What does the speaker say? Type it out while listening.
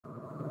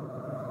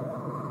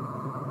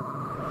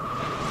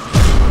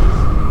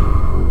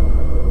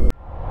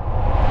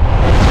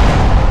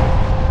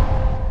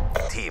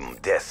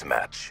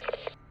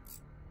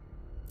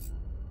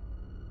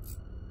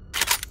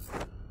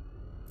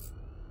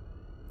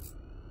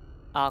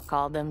I'll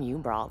call them, you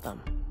brawl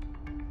them.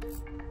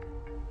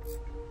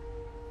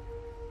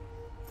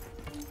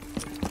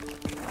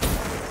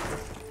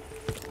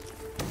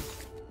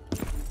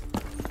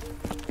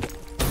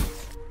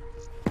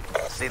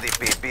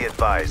 CDP, be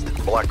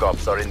advised. Black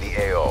Ops are in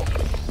the AO.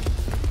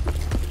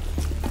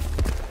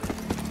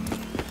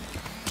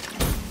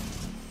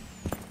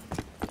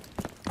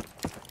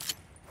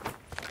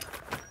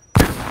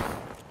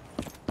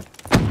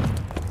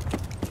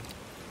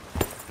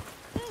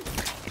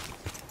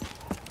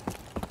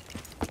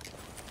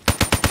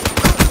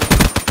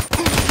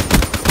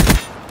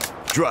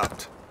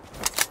 Dropped.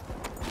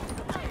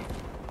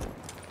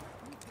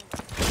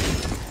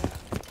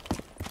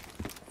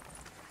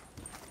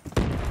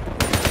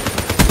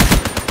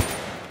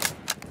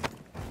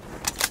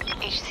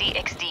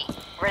 HCXD,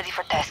 ready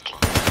for tasking.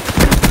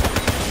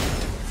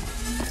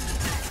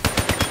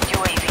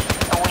 UAV,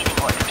 awaiting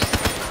orders.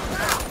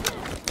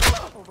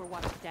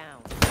 Overwatch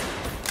down.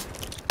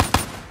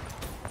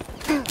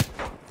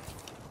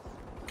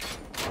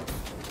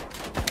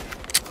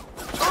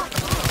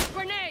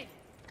 Grenade!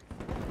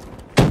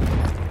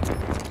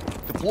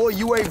 Deploy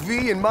UAV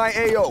in my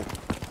AO.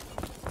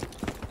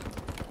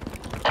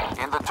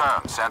 In the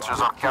turn, sensors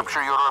are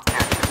capture your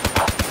objective.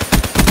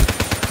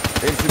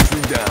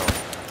 Infantry down.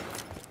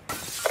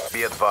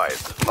 Be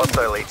advised.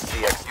 Hostile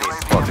HCXD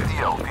UAV spotted.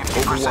 MDL,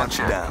 50% Overwatch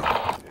check. down.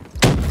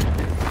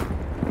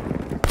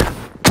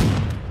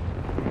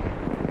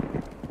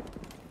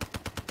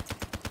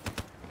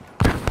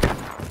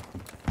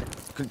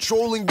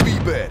 Controlling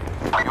B-bed.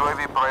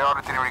 UAV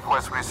priority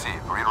request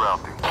received.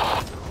 Rerouting.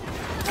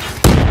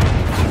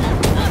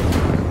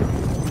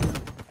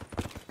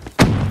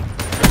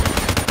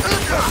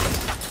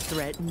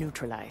 Threat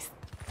neutralized.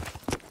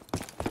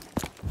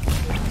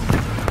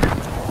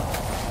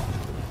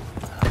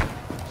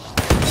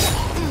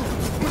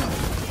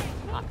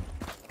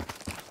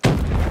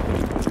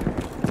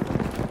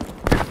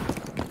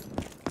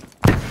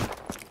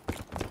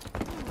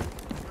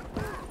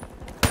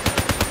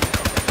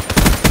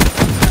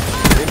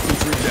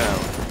 Infantry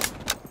down.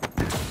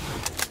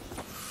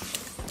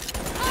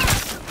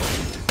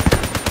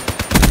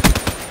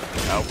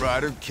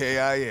 Outrider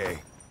KIA.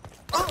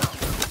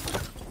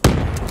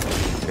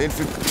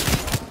 Infantry.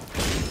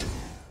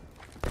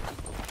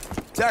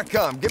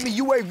 TACCOM, give me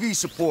UAV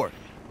support.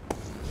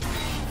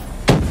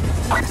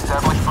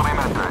 Establish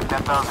perimeter,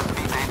 10,000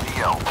 feet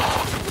ATL.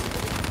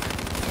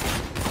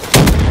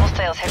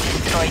 Hostiles have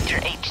destroyed your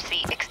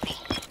HCXD.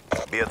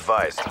 Be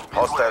advised.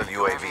 Hostile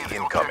UAV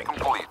incoming.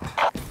 Complete.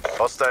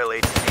 Hostile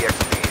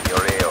HCXD in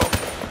your AO.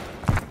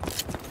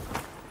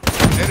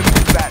 Enemy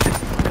combatant.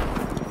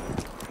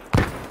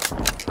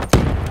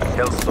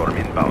 Hellstorm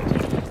inbound.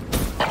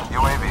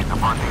 UAV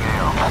departing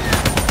AO.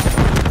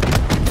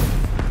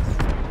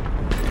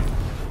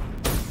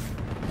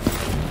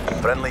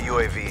 Friendly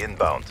UAV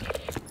inbound.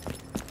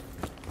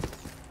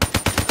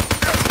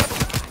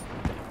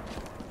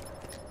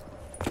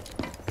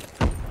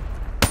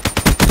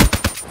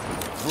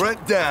 Threat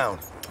down.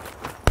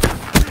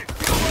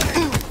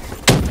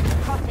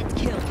 Prophet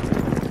killed.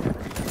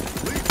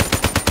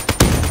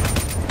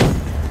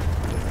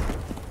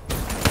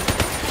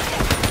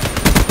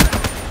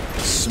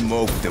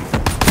 Smoked him.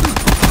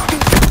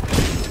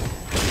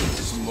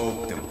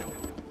 Smoked him.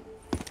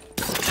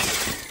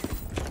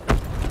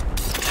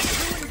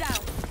 Ruined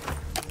out.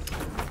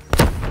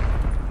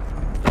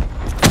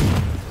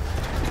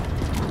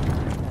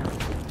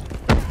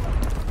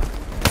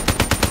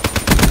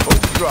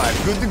 Overdrive,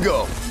 good to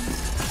go.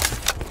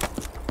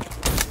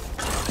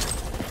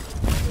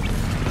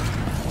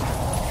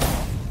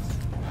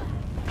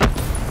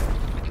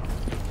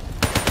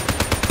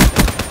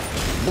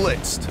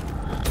 Blitzed.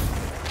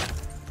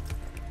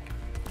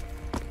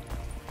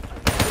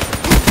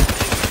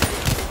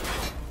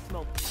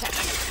 Smoke check.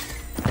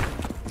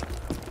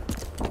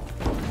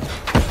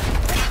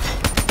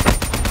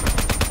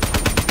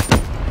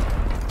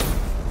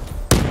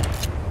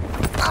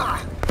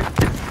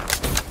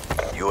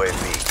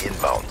 UAV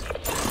inbound.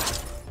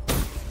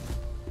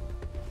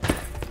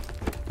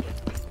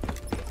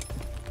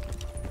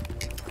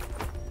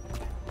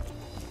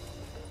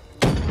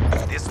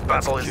 This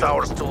battle is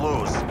ours to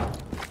lose.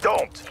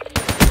 Don't!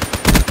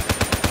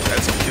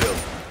 That's a kill.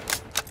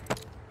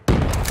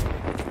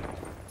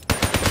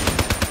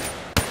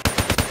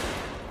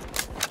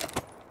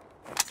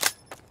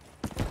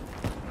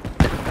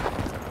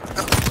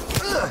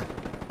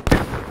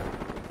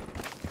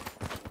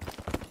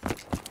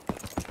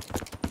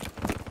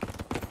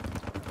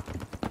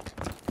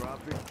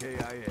 Profit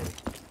KIA.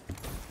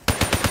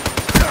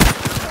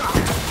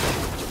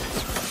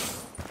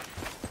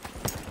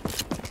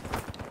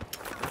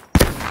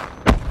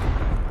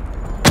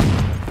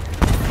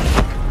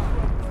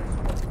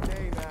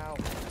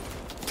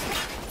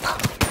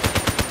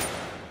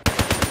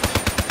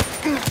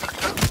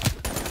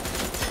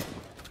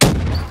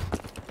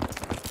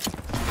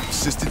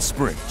 Assisted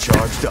sprint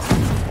charged up.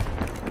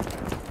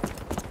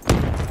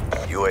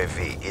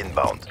 UAV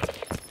inbound.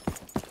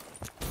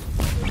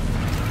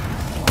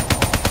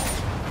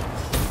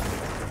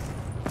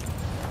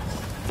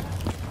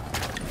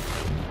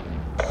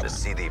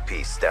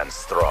 stands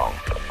strong.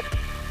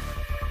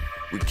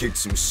 We kicked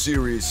some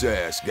serious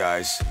ass,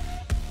 guys.